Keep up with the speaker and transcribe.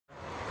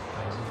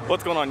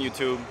What's going on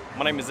YouTube?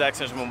 My name is Zack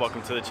Stenstrom and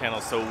welcome to the channel.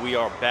 So we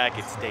are back,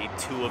 it's day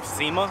 2 of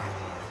Sema.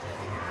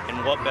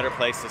 And what better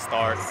place to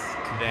start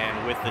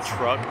than with the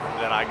truck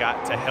that I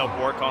got to help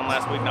work on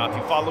last week. Now if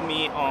you follow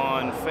me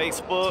on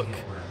Facebook,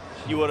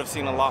 you would have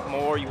seen a lot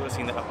more. You would have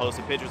seen that I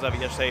posted pictures of it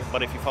yesterday.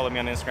 But if you follow me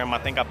on Instagram, I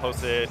think I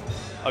posted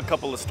a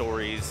couple of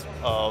stories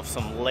of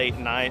some late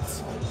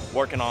nights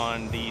working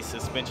on the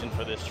suspension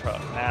for this truck.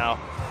 Now,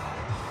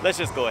 let's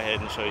just go ahead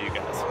and show you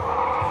guys.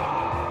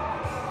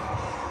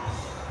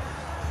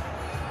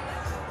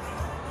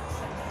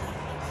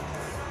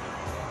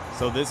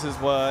 So this is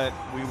what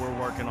we were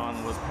working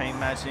on, was paint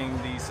matching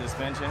the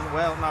suspension.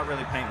 Well, not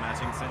really paint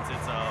matching since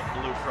it's a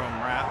blue chrome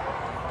wrap.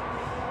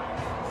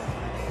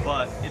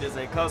 But it is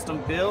a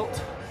custom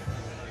built,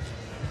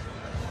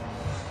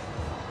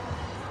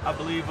 I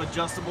believe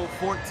adjustable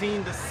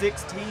 14 to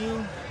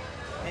 16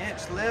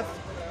 inch lift.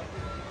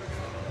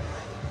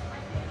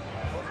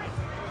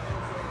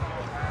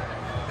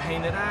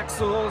 Painted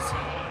axles,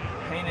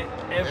 painted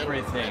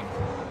everything.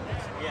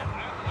 Yeah.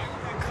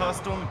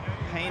 Custom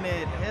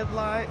painted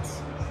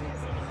headlights.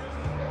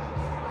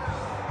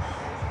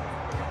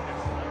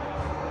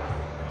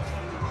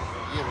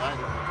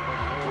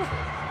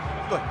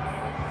 Good.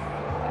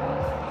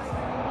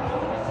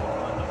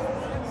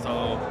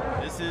 So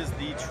this is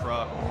the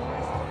truck,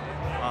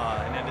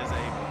 and it is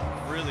a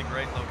really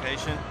great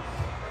location.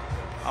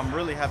 I'm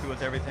really happy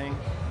with everything.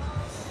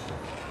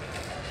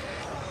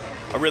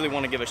 I really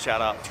want to give a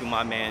shout out to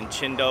my man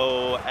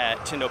Chindo at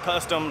Chindo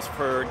Customs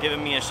for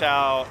giving me a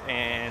shout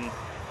and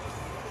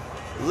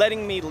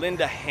letting me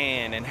lend a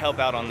hand and help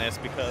out on this,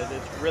 because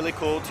it's really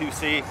cool to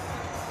see.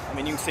 I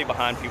mean, you can see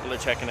behind, people are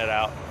checking it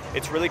out.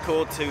 It's really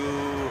cool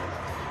to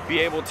be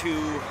able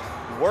to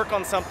work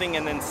on something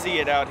and then see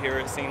it out here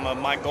at Sema.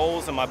 My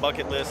goals and my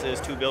bucket list is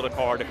to build a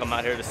car to come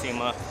out here to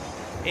Sema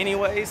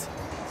anyways.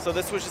 So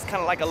this was just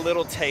kind of like a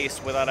little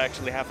taste without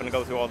actually having to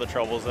go through all the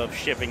troubles of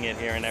shipping it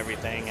here and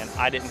everything. And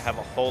I didn't have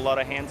a whole lot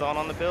of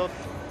hands-on the build,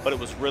 but it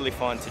was really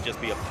fun to just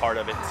be a part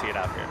of it and see it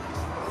out here.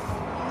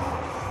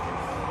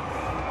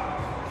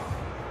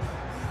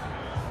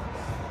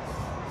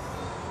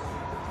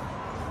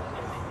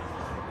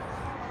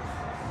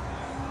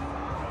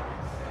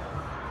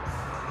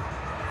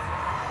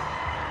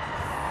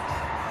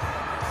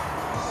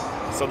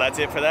 So that's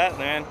it for that,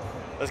 man.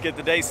 Let's get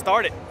the day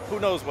started. Who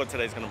knows what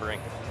today's gonna bring.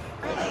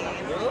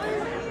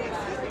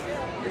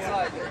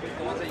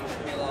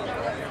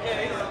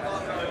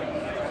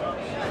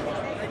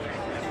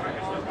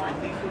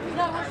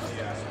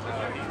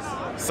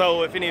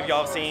 So if any of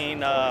y'all have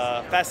seen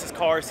Fastest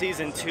Car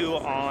Season 2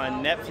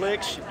 on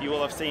Netflix, you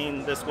will have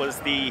seen this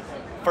was the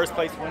first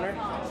place winner.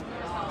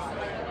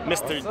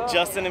 Mr.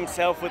 Justin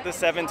himself with the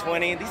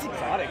 720. These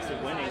exotics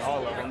are winning,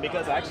 all of them,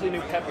 because I actually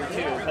knew Pepper too,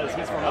 because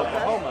he's from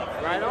Oklahoma.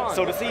 Right on.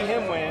 So to see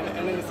him win,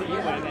 and then to see you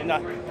win, and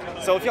not.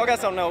 So if y'all guys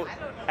don't know,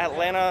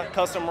 Atlanta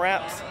Custom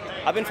Wraps,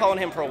 I've been following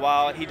him for a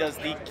while. He does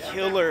the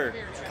killer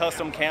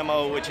custom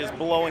camo, which is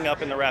blowing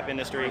up in the wrap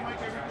industry.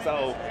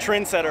 So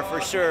trendsetter for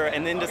sure.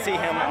 And then to see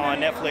him on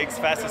Netflix,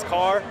 Fastest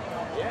Car.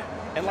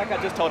 And like I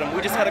just told him,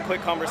 we just had a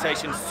quick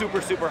conversation. Super,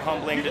 super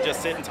humbling to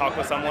just sit and talk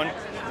with someone.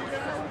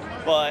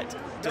 But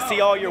to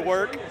see all your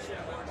work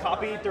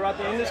copied throughout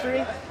the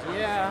industry,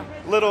 yeah,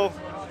 little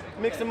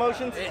mixed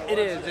emotions. It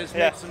is, it's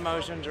mixed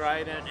emotions,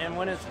 right? And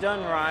when it's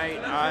done right,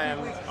 I am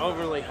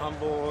overly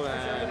humble,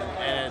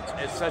 and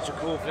it's such a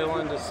cool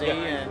feeling to see,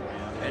 and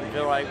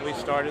feel like we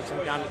started some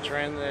kind of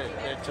trend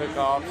that took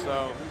off.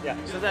 So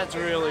so that's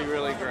really,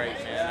 really great,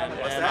 man.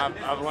 And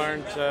I've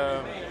learned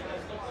to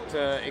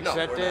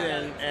accept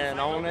it and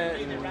own it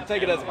and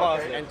take it as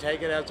positive and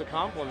take it as a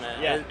compliment.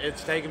 Yeah.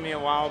 It's taken me a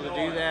while to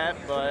do that,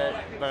 but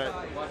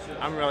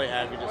I'm really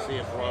happy to see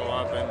it blow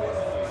up,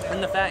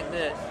 and the fact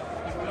that,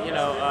 you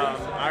know,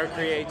 our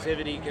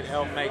creativity could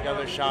help make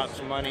other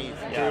shops money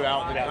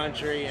throughout the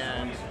country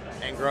and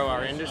grow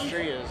our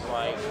industry is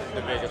like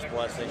the biggest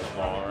blessing of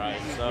all,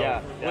 right?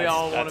 So we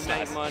all want to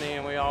make money,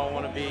 and we all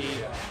want to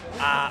be,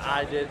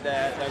 I did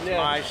that, that's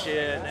my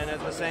shit, and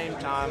at the same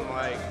time,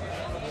 like,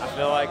 I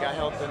feel like I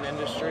helped an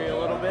industry a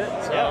little bit,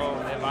 so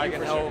if I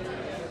can help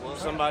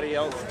somebody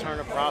else turn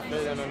a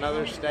profit in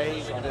another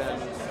state,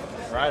 then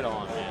right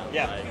on, man.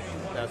 Yeah. Like,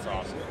 that's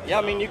awesome. Yeah,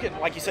 I mean, you could,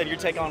 like you said, you're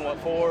taking on what,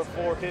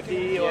 450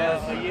 a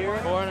year?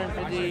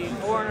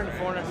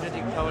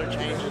 450 color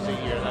changes a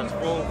year. That's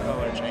full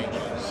color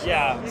changes.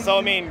 Yeah, so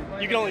I mean,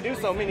 you can only do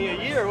so many a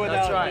year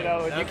without, you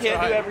know, you can't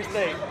do every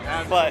state.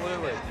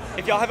 Absolutely. But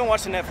if y'all haven't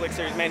watched the Netflix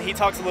series, man, he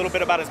talks a little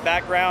bit about his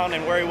background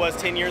and where he was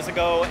 10 years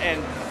ago,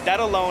 and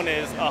that alone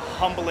is a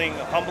humbling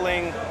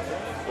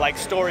like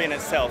story in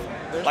itself.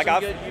 There's like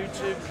some good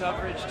YouTube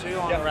coverage too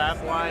on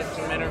Wrap Life,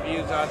 some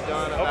interviews I've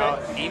done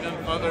about even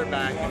further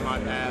back in my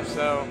past.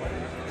 So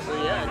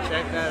yeah,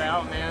 check that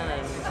out, man,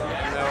 and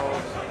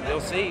you'll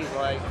see,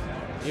 like,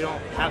 you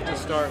don't have to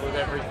start with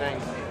everything.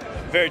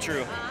 Very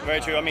true, very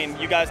true. I mean,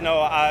 you guys know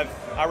I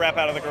wrap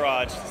out of the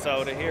garage,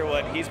 so to hear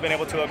what he's been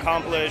able to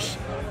accomplish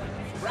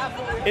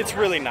It's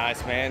really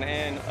nice, man.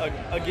 And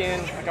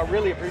again, like, I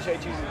really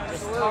appreciate you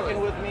just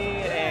talking with me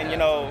and, you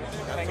know,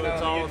 hanging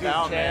out on the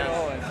YouTube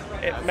channel.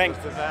 And man,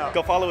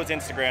 go follow his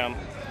Instagram.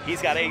 He's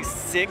got a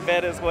sick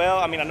vet as well.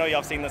 I mean, I know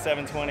y'all seen the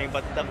 720,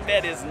 but the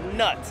vet is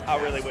nuts. I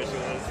really wish it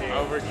was here.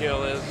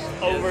 Overkill is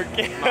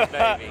overkill. My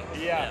baby.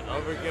 Yeah.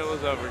 Overkill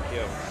is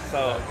overkill.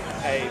 So,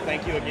 hey,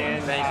 thank you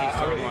again. Thank you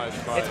so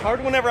much, buddy. It's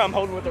hard whenever I'm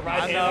holding with the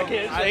right hand. I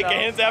can't shake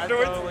hands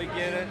afterwards. I totally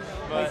get it.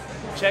 But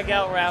check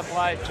out Wrap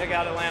Life. Check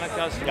out Atlanta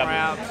Custom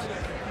Wraps.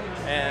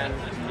 And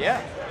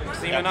yeah,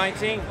 Sema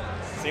 19.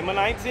 Sema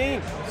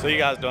 19. So you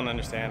guys don't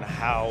understand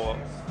how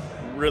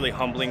really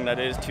humbling that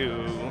is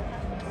to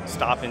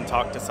stop and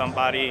talk to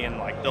somebody, and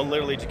like they'll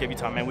literally just give you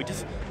time. Man, we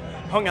just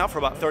hung out for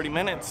about 30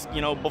 minutes,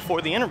 you know,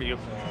 before the interview,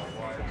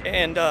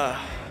 and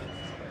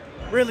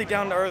really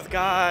down to earth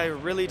guy,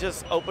 really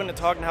just open to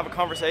talk and have a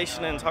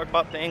conversation and talk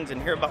about things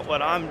and hear about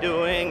what I'm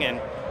doing.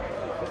 And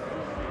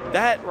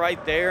that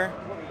right there,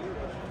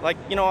 like,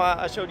 you know,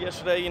 I showed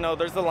yesterday, you know,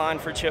 there's the line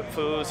for chip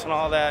foods and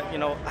all that, you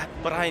know,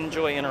 but I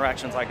enjoy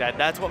interactions like that.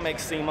 That's what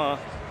makes Sema.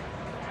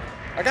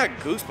 I got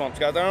goosebumps,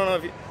 guys. I don't know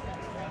if you,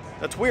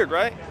 that's weird,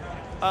 right?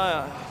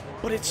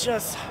 But it's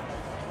just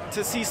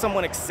to see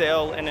someone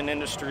excel in an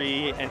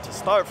industry and to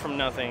start from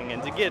nothing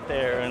and to get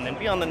there and then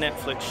be on the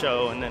Netflix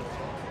show and then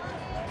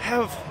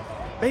have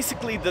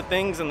basically the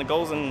things and the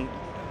goals and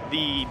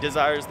the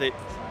desires that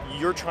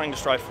you're trying to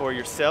strive for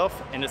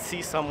yourself, and to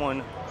see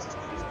someone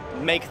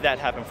make that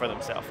happen for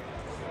themselves.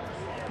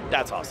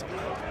 That's awesome.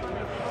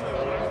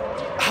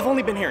 I've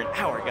only been here an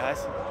hour,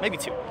 guys, maybe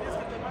 2.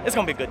 It's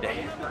gonna be a good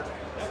day.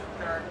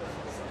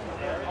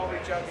 I'll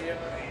reach out to you.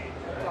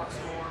 Talk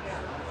some more.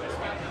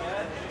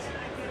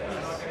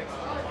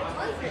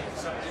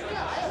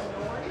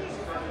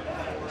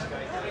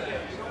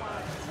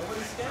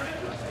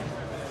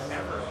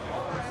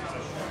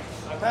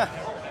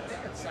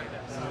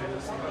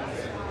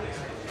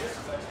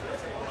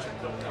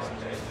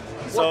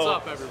 So, what's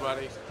up,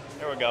 everybody?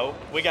 There we go.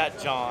 We got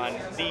John,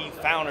 the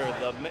founder of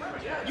the.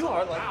 You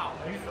are like,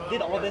 you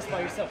did all this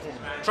by yourself, didn't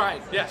you?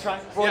 Tried, yeah.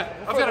 Yeah,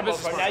 I've got a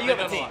business partner. now you have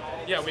a team.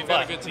 Yeah, we've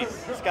got a good team.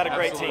 He's got a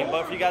great team.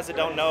 But for you guys that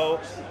don't know,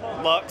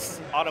 Luxe,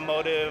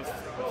 automotive,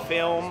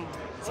 film,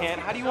 tint.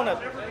 How do you want to?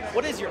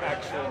 What is your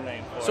actual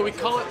name? So we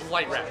call it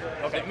light wrap.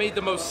 Okay. It made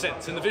the most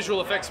sense. In the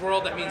visual effects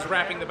world, that means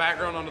wrapping the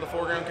background onto the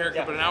foreground character,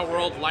 Yeah. but in our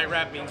world, light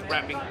wrap means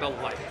wrapping the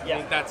light. Yeah. I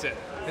mean, that's it.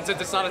 And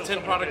since it's not a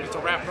tint product, it's a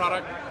wrap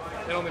product,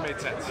 it only made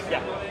sense.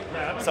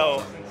 Yeah.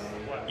 So,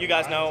 you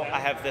guys know I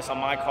have this on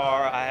my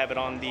car. I have it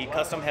on the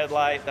custom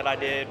headlight that I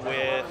did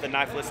with the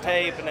knifeless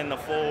tape, and then the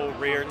full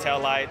rear tail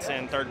lights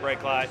and third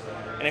brake light.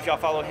 And if y'all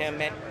follow him,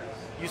 man,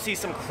 you see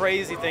some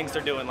crazy things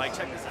they're doing. Like,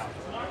 check this out.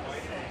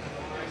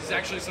 This is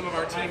actually some of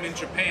our team in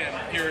Japan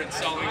here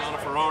installing on a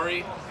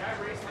Ferrari.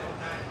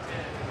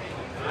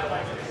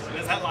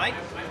 Is that light?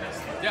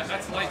 Yeah,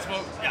 that's light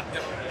smoke. Yeah.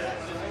 Yep.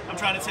 I'm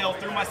trying to tell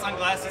through my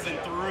sunglasses and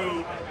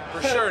through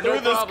For sure, no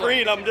through the problem.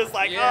 screen. I'm just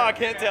like, Yeah. oh, I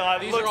can't tell.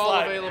 It These looks are all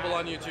like. available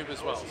on YouTube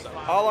as well. So.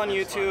 All on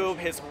YouTube.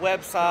 His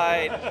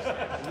website,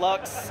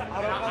 Luxe.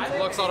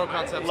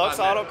 LuxeAutoConcepts.net.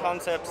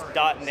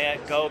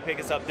 LuxeAutoConcepts.net. Go pick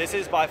us up. This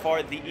is by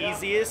far the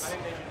easiest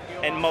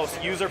and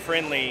most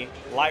user-friendly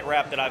light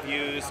wrap that I've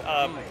used.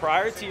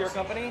 Prior to your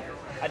company,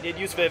 I did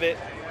use Vivid.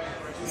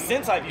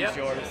 Since I've used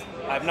yours,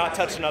 I've not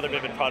touched another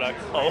Vivid product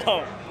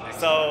alone.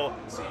 So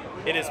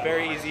it is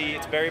very easy.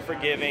 It's very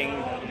forgiving.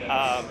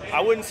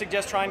 I wouldn't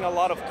suggest trying a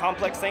lot of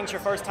complex things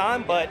your first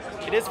time, but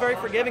it is very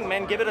forgiving,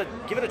 man. Give it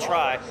a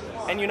try.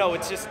 And you know,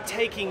 it's just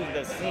taking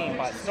the scene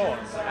by storm.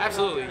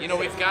 Absolutely. You know,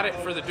 we've got it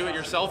for the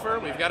do-it-yourselfer.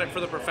 We've got it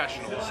for the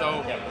professional.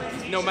 So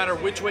no matter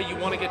which way you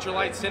want to get your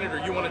lights tinted or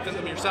you want to tint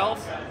them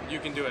yourself, you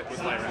can do it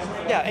with light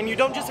wrap. Yeah, and you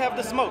don't just have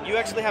the smoke. You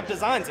actually have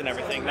designs and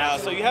everything now.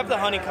 So you have the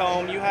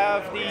honeycomb. You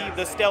have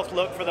the stealth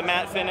look for the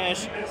matte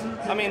finish.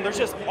 I mean, there's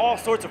just all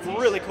sorts of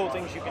really cool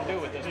things you can do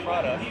with this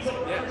product.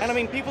 And I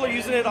mean, people are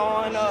using it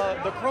on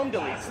the chrome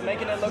deletes,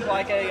 making it look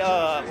like a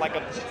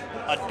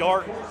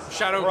dark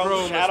Shadow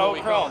chrome is what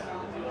we call it. chrome.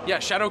 Yeah,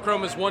 shadow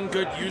chrome is one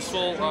good,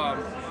 useful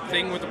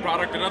thing with the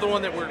product. Another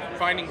one that we're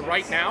finding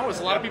right now is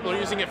a lot of people are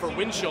using it for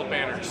windshield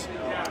banners.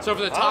 So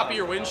for the top of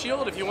your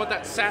windshield, if you want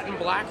that satin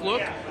black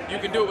look, you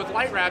can do it with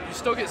light wrap. You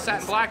still get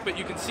satin black, but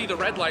you can see the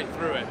red light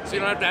through it. So you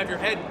don't have to have your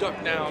head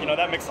ducked down. You know,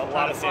 that makes a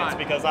lot of sense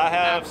because I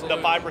have the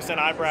 5%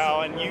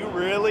 eyebrow, and you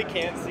really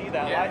can't see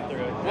that light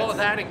through it. Well,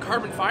 that and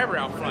carbon fiber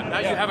out front. Now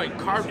you have a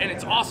carbon, and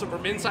it's awesome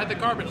from inside the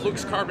car, but it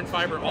looks carbon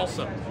fiber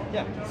also.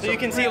 Yeah, so you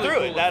can see really through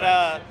cool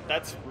it.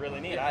 That's really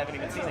neat. I haven't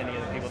even seen any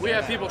of the people. We doing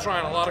have that. people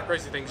trying a lot of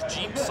crazy things.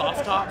 Jeep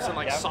soft tops and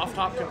like soft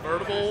top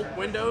convertible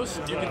windows.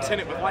 You can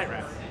tint it with light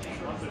wrap.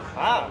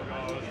 Wow.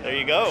 There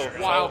you go.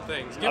 Wild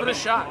things. Give it a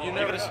shot. You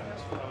never.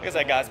 Like I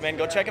said, guys, man,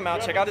 go check him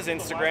out. Check out his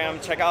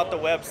Instagram. Check out the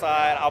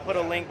website. I'll put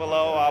a link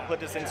below. I'll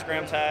put this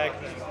Instagram tag.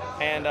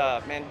 And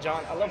man,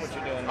 John, I love what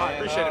you're doing, man. I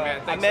appreciate it,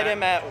 man. Thanks, I met Zach.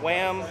 him at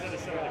Wham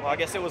Well, I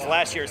guess it was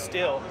last year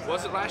still.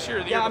 Was it last year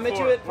or the Yeah, year I met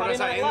before? you at Friday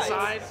Was I Night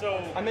Lights.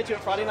 inside? I met you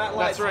at Friday Night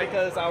Lights right.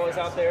 because I was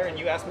out there and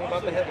you asked me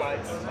about the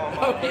headlights on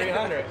my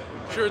 300.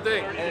 Sure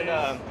thing.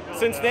 And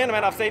since then,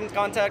 man, I've stayed in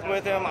contact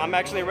with him. I'm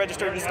actually a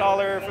registered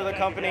installer for the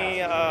company.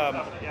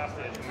 Yeah,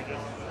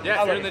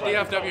 if you're in the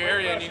DFW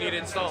area and you need to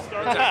install,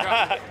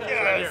 Zack,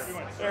 yes.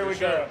 There we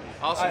go.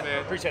 Awesome, man.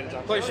 Appreciate it,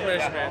 John. Pleasure,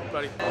 man,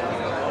 buddy.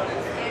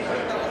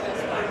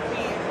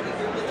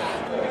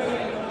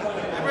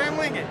 Abraham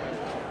Lincoln.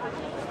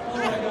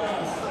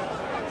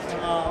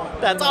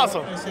 That's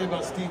awesome. I say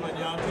about Steve and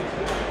Yankee.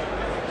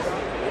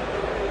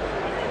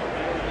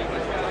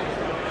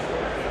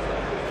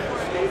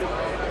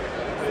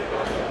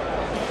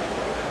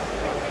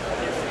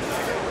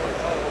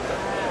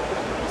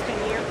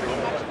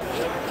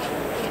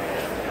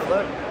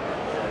 Look.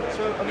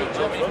 So, I mean,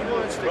 Jeff,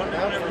 run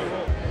down for you.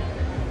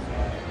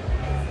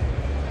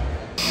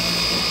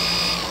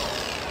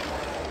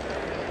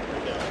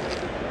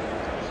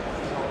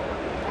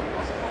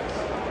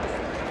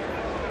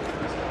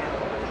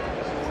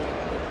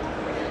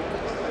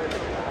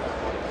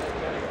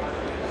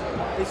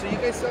 Hey, so you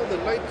guys sell the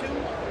light too?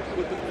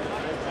 With the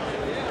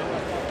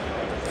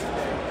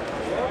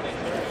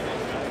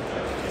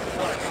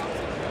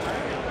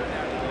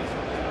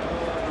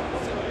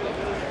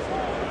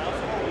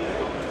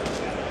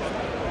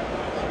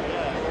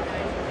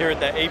Here at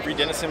the Avery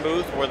Dennison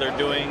booth where they're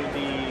doing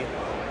the,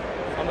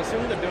 I'm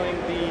assuming they're doing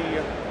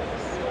the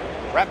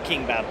Rap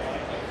King battle,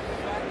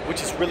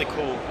 which is really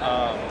cool.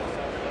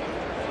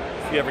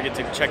 If you ever get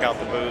to check out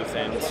the booth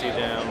and see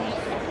them,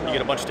 you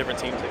get a bunch of different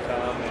teams that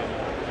come,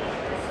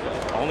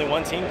 and only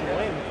one team can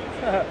win.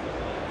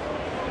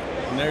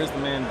 And there's the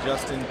man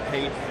Justin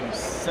Pate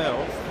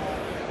himself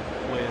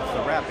with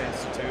the Rap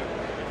Institute.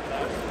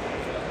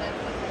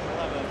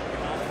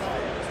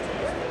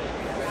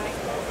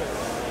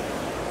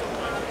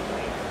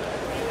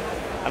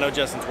 I know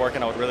Justin's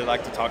working. I would really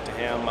like to talk to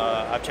him.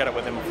 I've chatted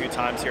with him a few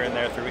times here and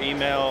there through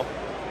email.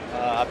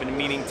 I've been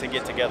meaning to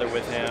get together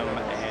with him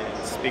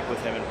and speak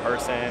with him in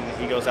person.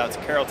 He goes out to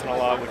Carrollton a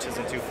lot, which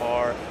isn't too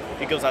far.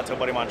 He goes out to a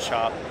buddy of mine's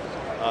shop.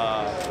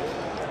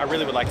 I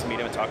really would like to meet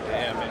him and talk to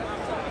him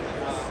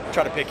and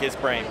try to pick his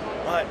brain.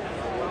 But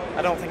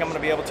I don't think I'm going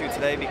to be able to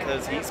today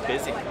because he's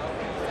busy.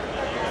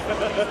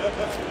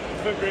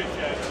 Great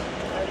chat.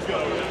 Let's go.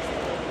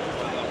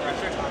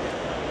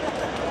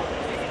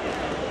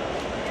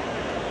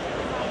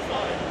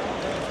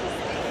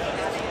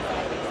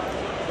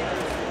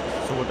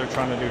 So what they're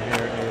trying to do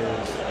here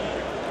is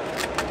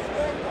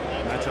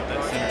match up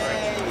that center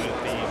section with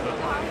the hook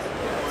lines.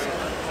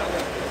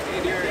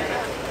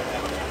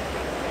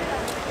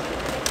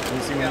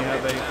 You see when you have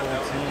a full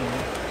team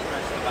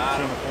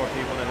of 4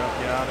 people that help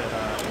you out, it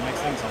makes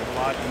things a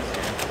lot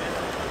easier.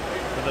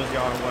 For those of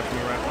y'all who watch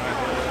me wrap my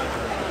hood,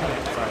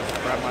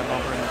 wrap my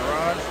bumper in the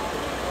garage,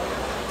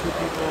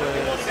 2 people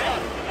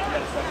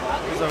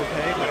is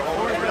okay, but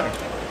 4 is better.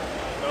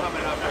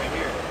 coming up right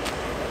here.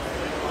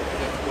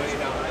 It's way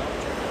down there.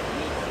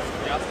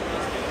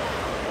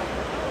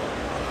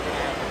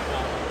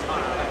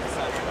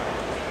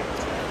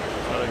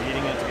 So they're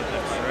heating it to get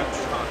that stretch.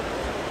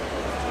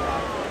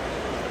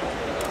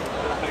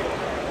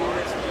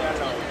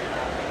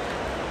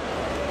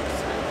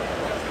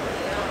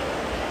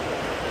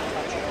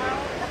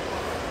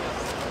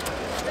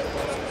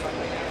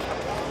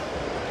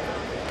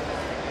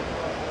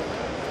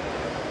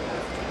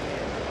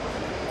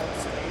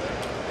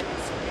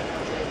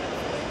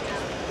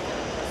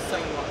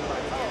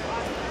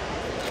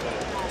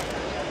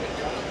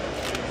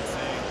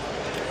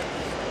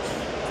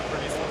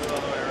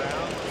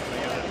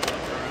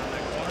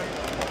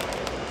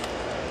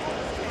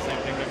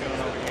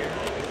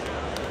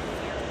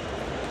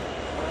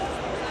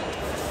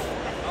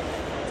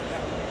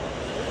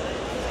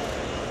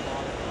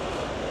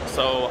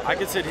 So I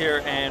could sit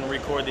here and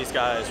record these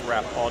guys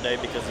rap all day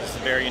because this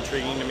is very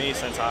intriguing to me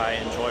since I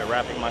enjoy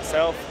rapping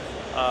myself.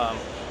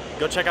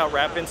 Go check out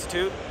Rap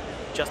Institute.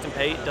 Justin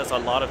Pate does a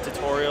lot of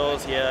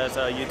tutorials. He has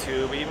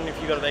YouTube. Even if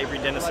you go to the Avery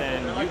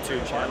Dennison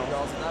YouTube channel,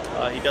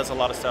 he does a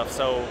lot of stuff.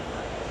 So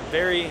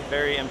very,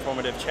 very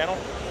informative channel.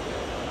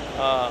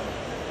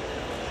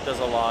 Does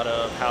a lot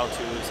of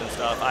how-tos and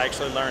stuff. I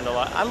actually learned a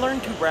lot. I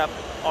learned to rap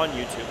on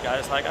YouTube,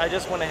 guys. Like, I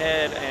just went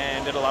ahead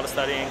and did a lot of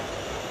studying,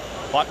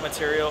 bought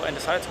material, and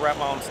decided to rap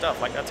my own stuff.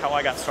 Like, that's how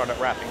I got started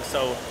rapping.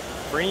 So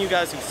for any of you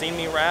guys who've seen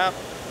me rap,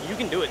 you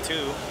can do it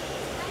too.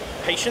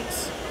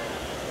 Patience,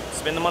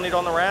 spend the money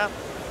on the rap,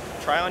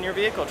 try on your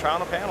vehicle, try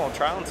on a panel,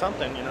 try on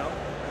something, you know.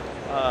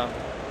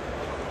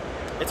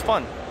 It's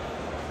fun.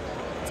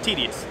 It's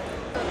tedious.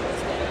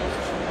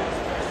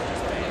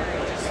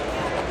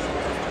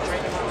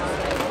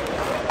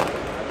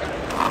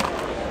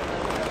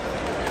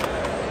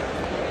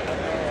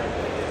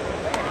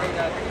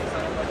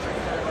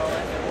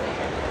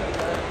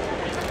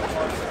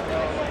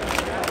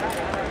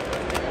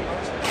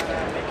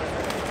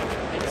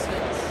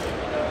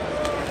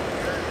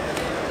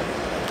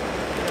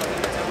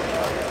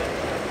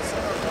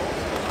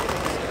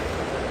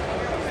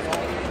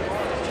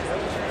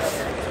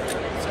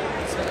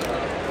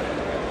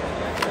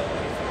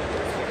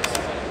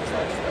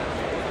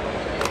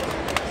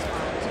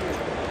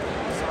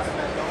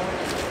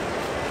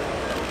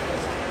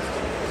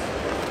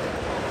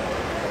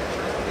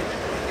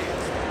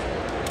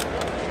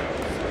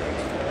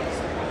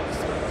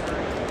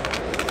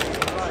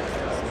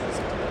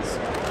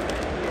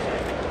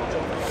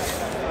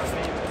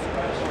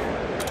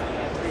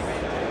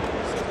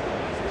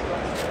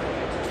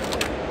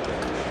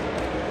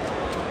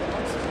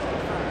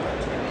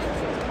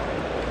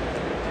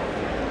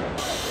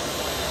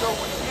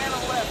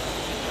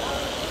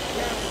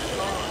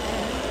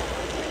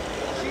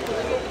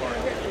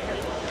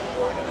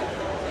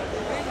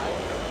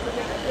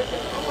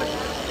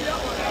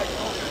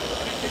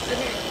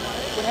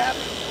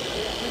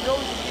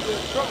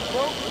 I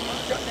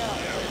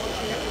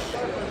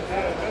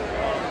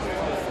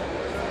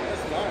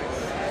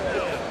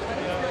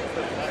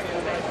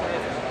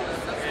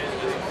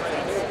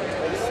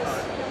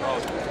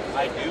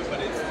do, but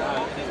it's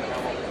not.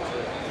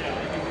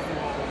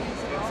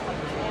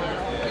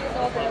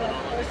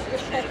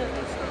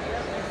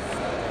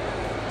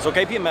 So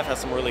KPMF has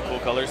some really cool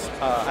colors.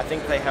 I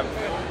think they have,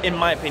 in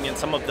my opinion,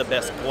 some of the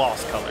best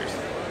gloss colors.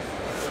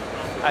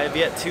 I have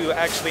yet to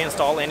actually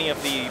install any of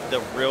the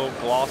real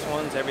gloss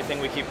ones. Everything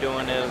we keep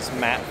doing is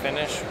matte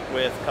finish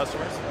with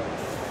customers.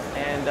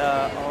 And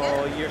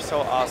oh, you're so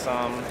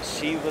awesome.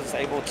 She was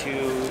able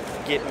to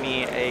get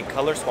me a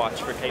color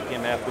swatch for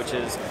KPMF, which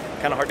is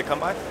kind of hard to come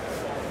by.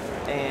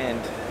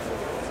 And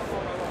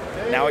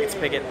now I get to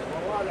pick it.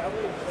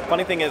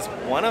 Funny thing is,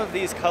 one of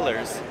these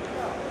colors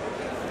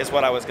is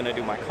what I was gonna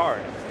do my car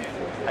in.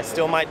 I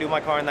still might do my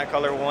car in that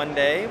color one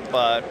day,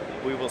 but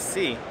we will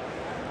see.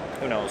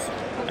 Who knows?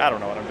 I don't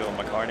know what I'm doing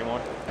with my car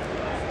anymore.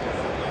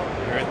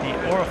 We're at the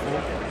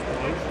Oracle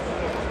booth,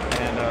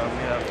 and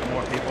we have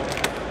more people.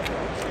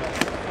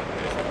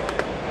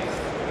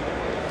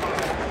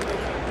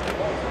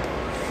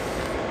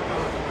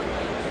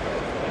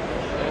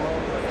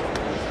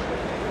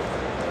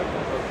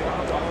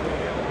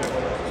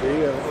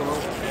 See ya.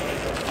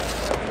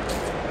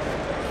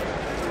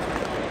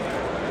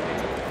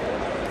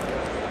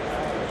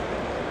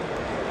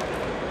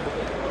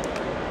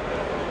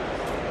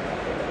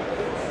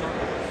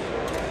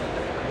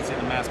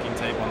 Masking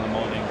tape on the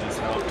molding just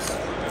helps. I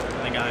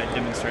think I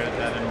demonstrated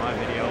that in my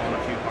video on a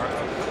few parts.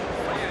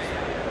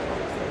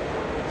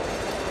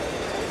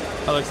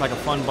 That looks like a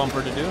fun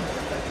bumper to do.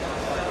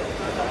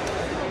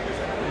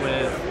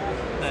 With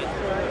that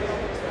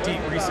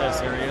deep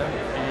recess area,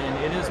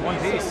 and it is one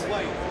piece.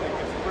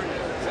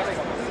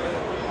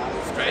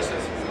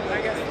 Stresses.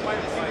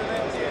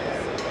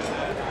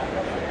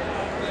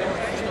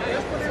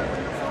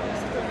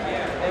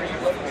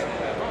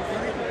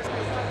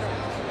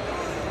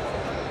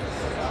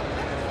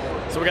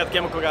 So we got the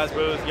Chemical Guys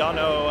booth. Y'all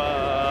know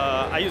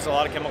I use a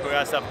lot of Chemical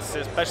Guys stuff,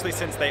 especially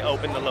since they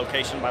opened the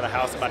location by the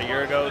house about a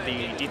year ago,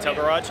 the detail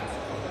garage.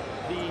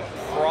 The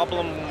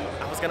problem,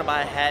 I was gonna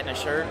buy a hat and a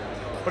shirt,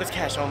 but it's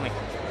cash only.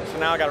 So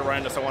now I gotta run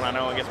into someone I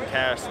know and get some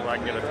cash so I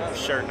can get a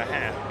shirt and a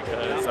hat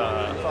because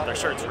their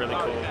shirt's really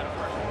cool.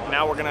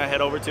 Now we're gonna head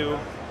over to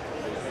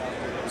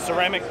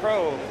Ceramic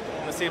Pro.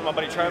 Let's see if my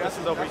buddy Travis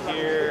is over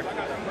here.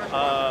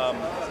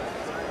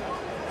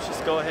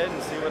 Just go ahead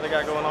and see what they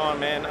got going on,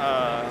 man.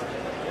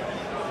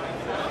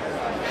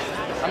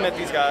 I met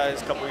these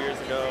guys a couple years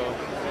ago,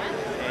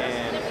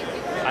 and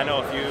I know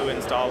a few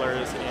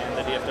installers in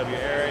the DFW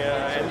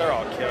area, and they're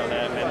all killing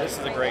it, man. This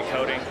is a great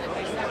coating. I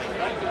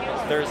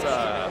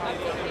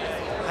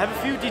have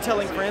a few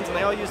detailing friends, and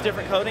they all use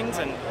different coatings,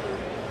 and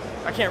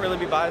I can't really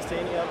be biased to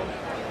any of them.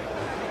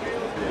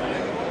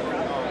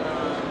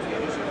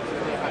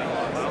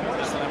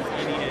 This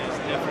Lamborghini is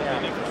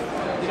definitely different.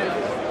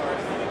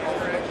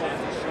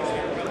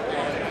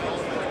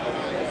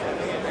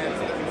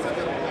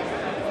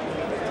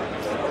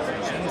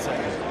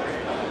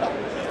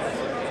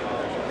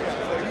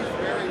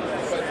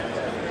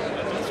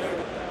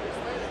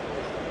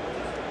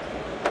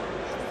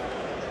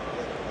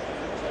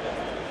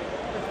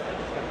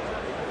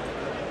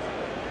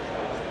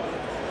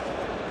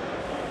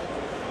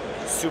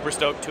 Super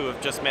stoked to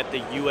have just met the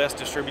US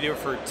distributor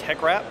for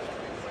Tech Wrap.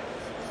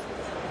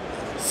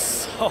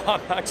 So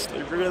I'm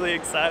actually really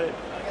excited.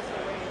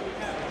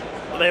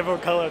 They have a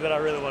color that I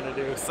really want to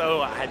do.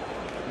 So I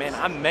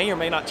may or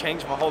may not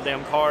change my whole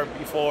damn car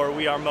before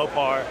we are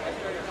Mopar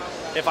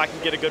if I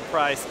can get a good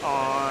price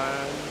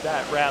on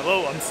that wrap.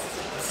 Oh, I'm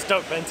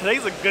stoked, man.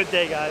 Today's a good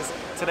day, guys.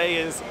 Today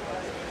is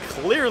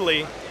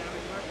clearly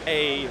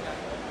a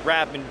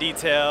wrap and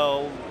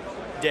detail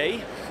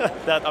day.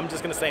 That I'm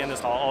just gonna stay in this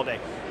hall all day.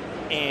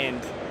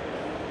 And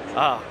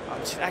I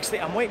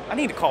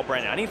need to call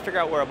Brandon. I need to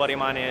figure out where a buddy of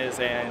mine is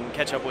and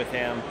catch up with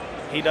him.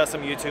 He does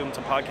some YouTube and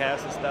some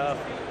podcasts and stuff.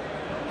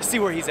 Let's see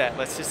where he's at.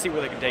 Let's just see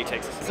where the day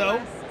takes us. So,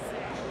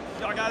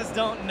 y'all guys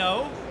don't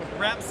know,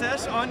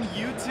 WrapSesh on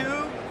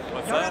YouTube.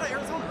 What's y'all that? out of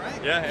Arizona,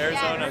 right? Yeah,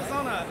 Arizona. Yeah,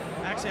 Arizona.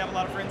 I actually have a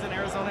lot of friends in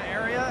Arizona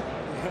area.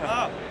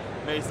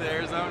 Mesa,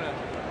 Arizona.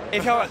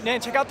 If y'all, man,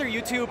 check out their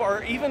YouTube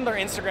or even their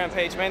Instagram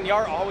page, man.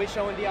 Y'all are always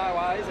showing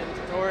DIYs and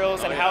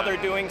tutorials and how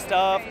they're doing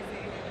stuff.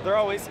 They're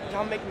always,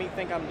 y'all make me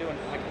think I'm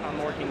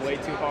working way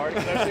too hard,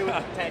 especially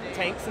with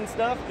tanks and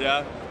stuff.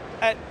 Yeah.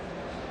 I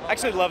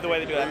actually love the way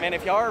they do that, man.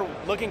 If y'all are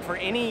looking for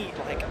any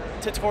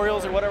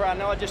tutorials or whatever, I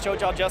know I just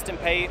showed y'all Justin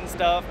Pate and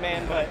stuff,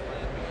 man, but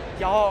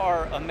y'all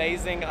are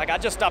amazing. Like I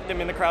just stopped them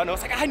in the crowd and I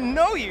was like, I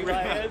know you.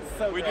 It's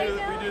so we do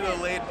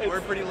the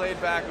we're pretty laid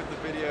back with the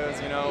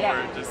videos, you know.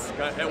 Yeah. We're just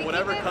and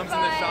whatever comes in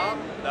the shop,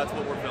 that's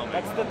what we're filming.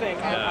 That's the thing.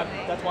 Yeah.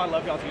 That's why I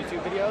love y'all's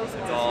YouTube videos.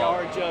 Y'all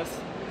are just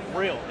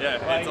real. Yeah,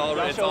 right?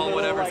 it's all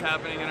whatever's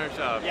happening in our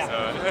shop.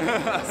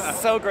 Yeah. So.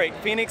 So great.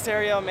 Phoenix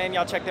area, man,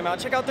 y'all check them out.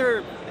 Check out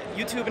their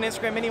YouTube and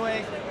Instagram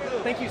anyway.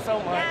 Thank you so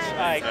much.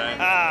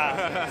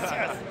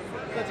 Yes.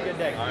 Such a good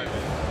day. All right.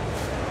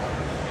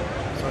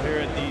 So here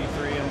at the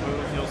 3M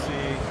booth, you'll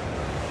see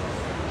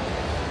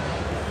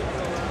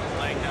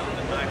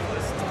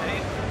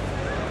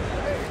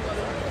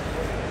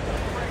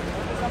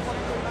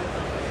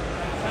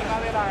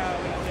You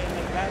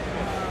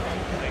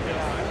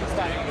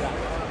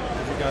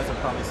guys have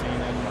probably seen in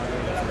my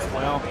videos as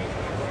well.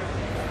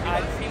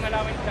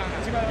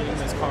 Getting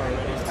this car ready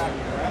to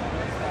wrap.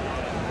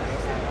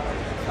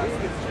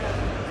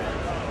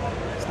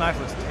 This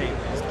knifeless tape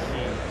is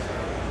key.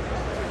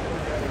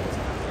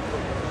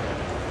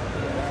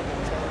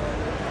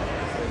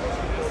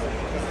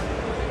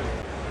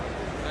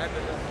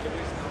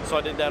 So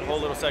I did that whole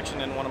little section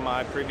in one of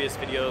my previous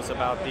videos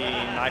about the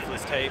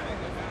knifeless tape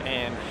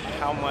and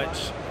how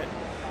much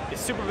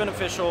it's super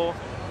beneficial,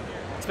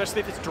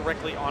 especially if it's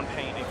directly on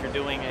paint. If you're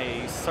doing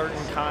a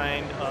certain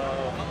kind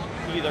of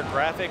either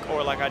graphic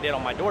or like I did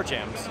on my door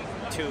jambs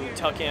to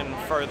tuck in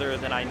further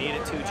than I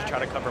needed to try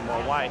to cover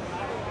more white.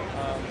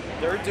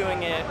 They're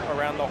doing it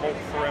around the whole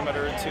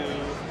perimeter to,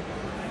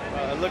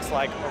 it looks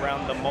like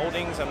around the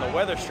moldings and the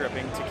weather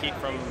stripping to keep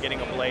from getting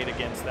a blade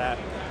against that,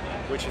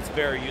 which is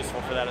very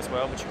useful for that as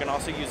well. But you can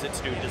also use it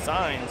to do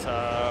designs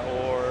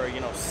or, you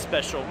know,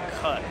 special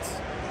cuts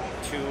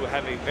to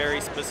have a very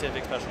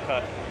specific special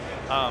cut.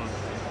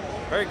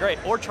 Very great.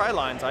 Or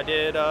tri-lines. I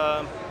did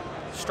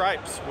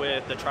stripes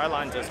with the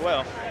tri-lines as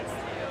well.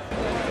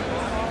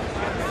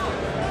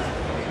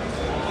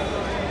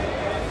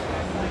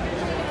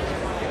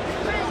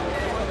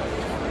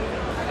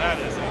 That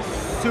is a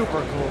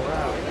super cool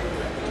wrap.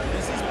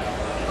 This is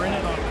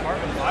printed on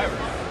carbon fiber.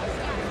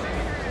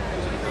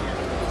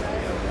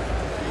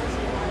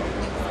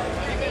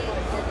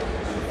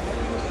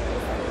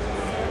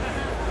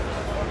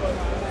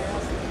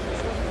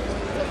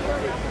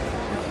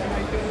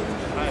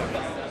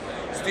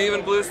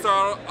 Steven Blue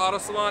Star Auto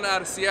Salon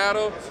out of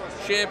Seattle.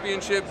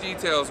 Championship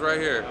details right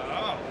here.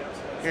 Oh.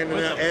 Handing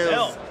With out the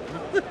L's.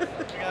 belt.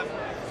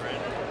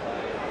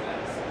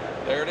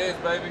 There it is,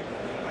 baby.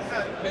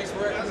 Makes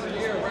record of the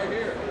year right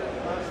here.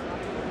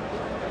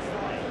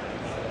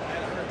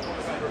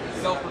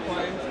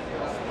 Self-proclaimed.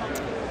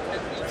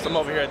 So I'm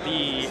over here at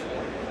the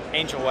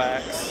Angel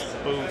Wax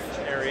booth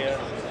area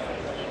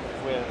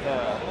with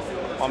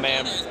my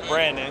man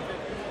Brandon.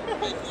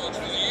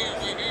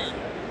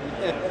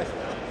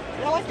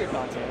 I like your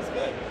content, it's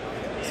good.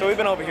 So we've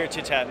been over here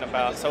chit-chatting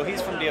about, so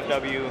he's from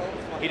DFW,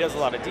 he does a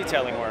lot of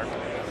detailing work.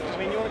 I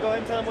mean, you want to go ahead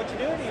and tell him what you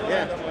do?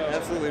 Yeah,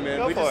 absolutely,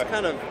 man. We just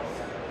kind of,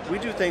 we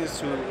do things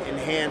to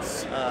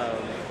enhance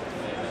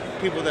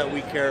people that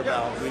we care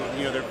about,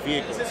 you know, their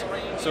vehicles.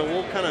 So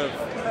we'll kind of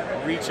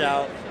reach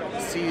out,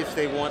 see if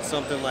they want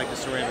something like a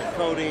ceramic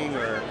coating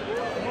or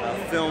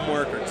film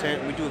work or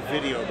tint. We do a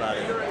video about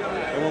it.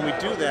 And when we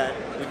do that,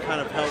 we kind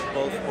of help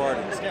both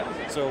parties.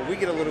 So we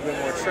get a little bit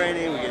more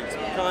training, we get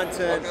some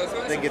content,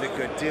 they get a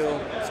good deal,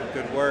 some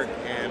good work,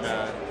 and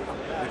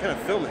we kind of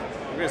film it.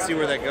 We're going to see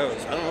where that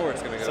goes. I don't know where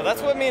it's going to go. So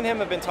that's what me and him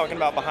have been talking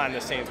about behind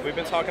the scenes. We've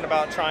been talking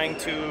about trying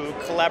to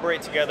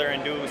collaborate together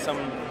and do some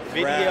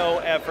video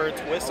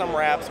efforts with some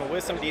wraps and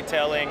with some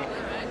detailing,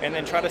 and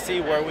then try to see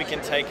where we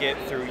can take it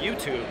through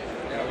YouTube,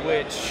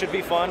 which should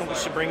be fun. We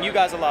should bring you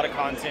guys a lot of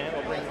content.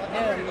 We'll bring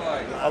him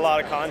a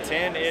lot of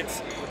content.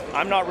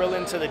 I'm not real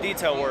into the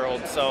detail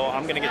world, so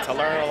I'm going to get to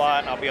learn a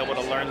lot, and I'll be able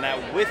to learn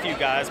that with you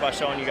guys by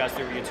showing you guys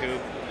through YouTube.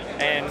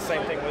 And the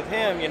same thing with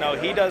him, you know,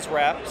 he does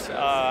wraps,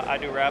 I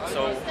do wraps,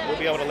 so we'll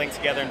be able to link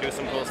together and do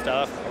some cool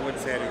stuff. I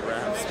wouldn't say I do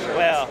wraps.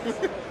 Well,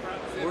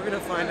 we're going to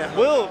find out.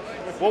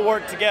 We'll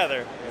work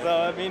together.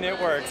 So, I mean, it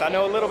works. I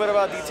know a little bit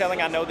about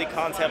detailing, I know the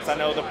concepts, I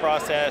know the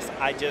process,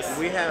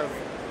 we have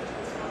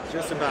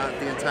just about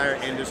the entire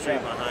industry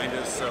behind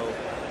us, so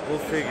we'll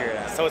figure it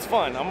out. So it's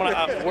fun.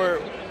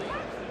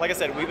 Like I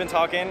said, we've been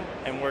talking,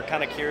 and we're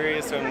kind of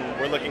curious, and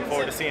we're looking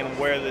forward to seeing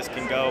where this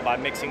can go by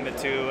mixing the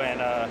two and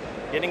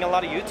getting a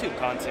lot of YouTube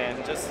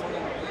content. Just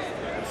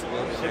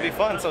should be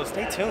fun. So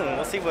stay tuned.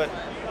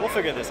 We'll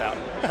figure this out.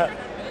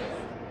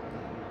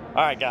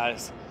 All right,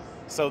 guys.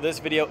 So this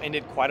video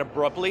ended quite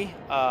abruptly.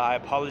 I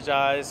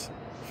apologize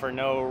for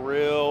no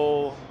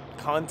real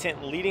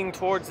content leading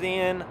towards the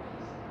end.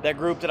 That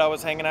group that I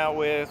was hanging out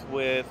with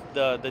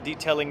the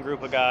detailing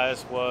group of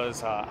guys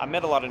was, I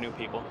met a lot of new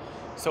people.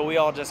 So we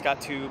all just got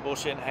to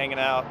bullshit and hanging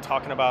out,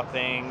 talking about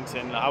things,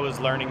 and I was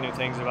learning new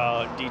things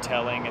about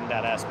detailing and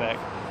that aspect.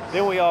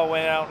 Then we all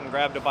went out and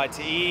grabbed a bite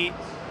to eat,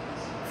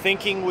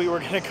 thinking we were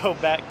gonna go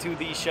back to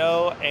the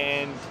show,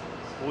 and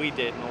we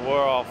didn't.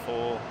 We're all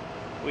full.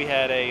 We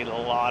had a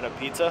lot of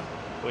pizza,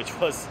 which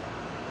was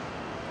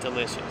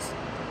delicious.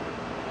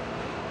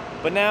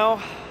 But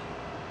now,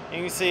 you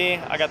can see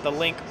I got the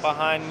link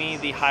behind me,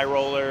 the high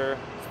roller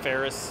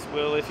Ferris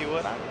wheel, if you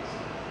would.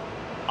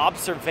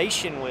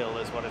 Observation wheel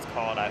is what it's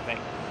called, I think.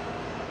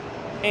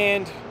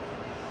 And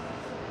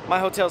my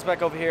hotel's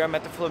back over here. I'm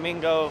at the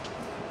Flamingo.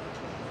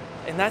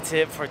 And that's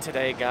it for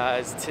today,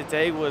 guys.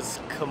 Today was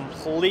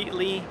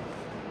completely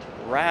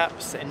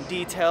wraps and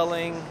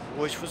detailing,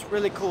 which was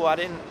really cool. I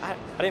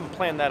didn't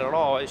plan that at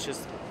all. It's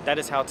just that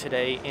is how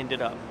today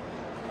ended up.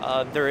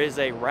 There is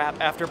a wrap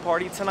after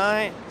party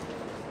tonight,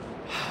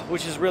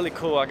 which is really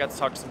cool. I got to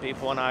talk to some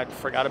people, and I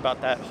forgot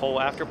about that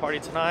whole after party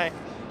tonight.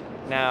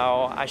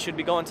 Now, I should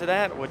be going to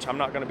that, which I'm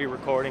not going to be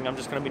recording. I'm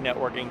just going to be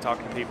networking,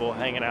 talking to people,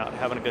 hanging out,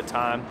 having a good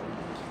time.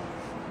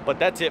 But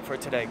that's it for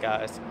today,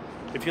 guys.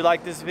 If you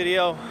like this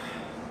video,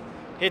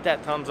 hit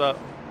that thumbs up,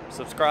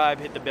 subscribe,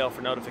 hit the bell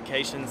for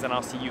notifications, and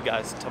I'll see you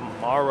guys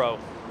tomorrow.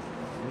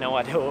 No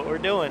idea what we're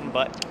doing,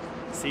 but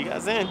see you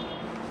guys then.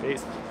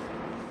 Peace.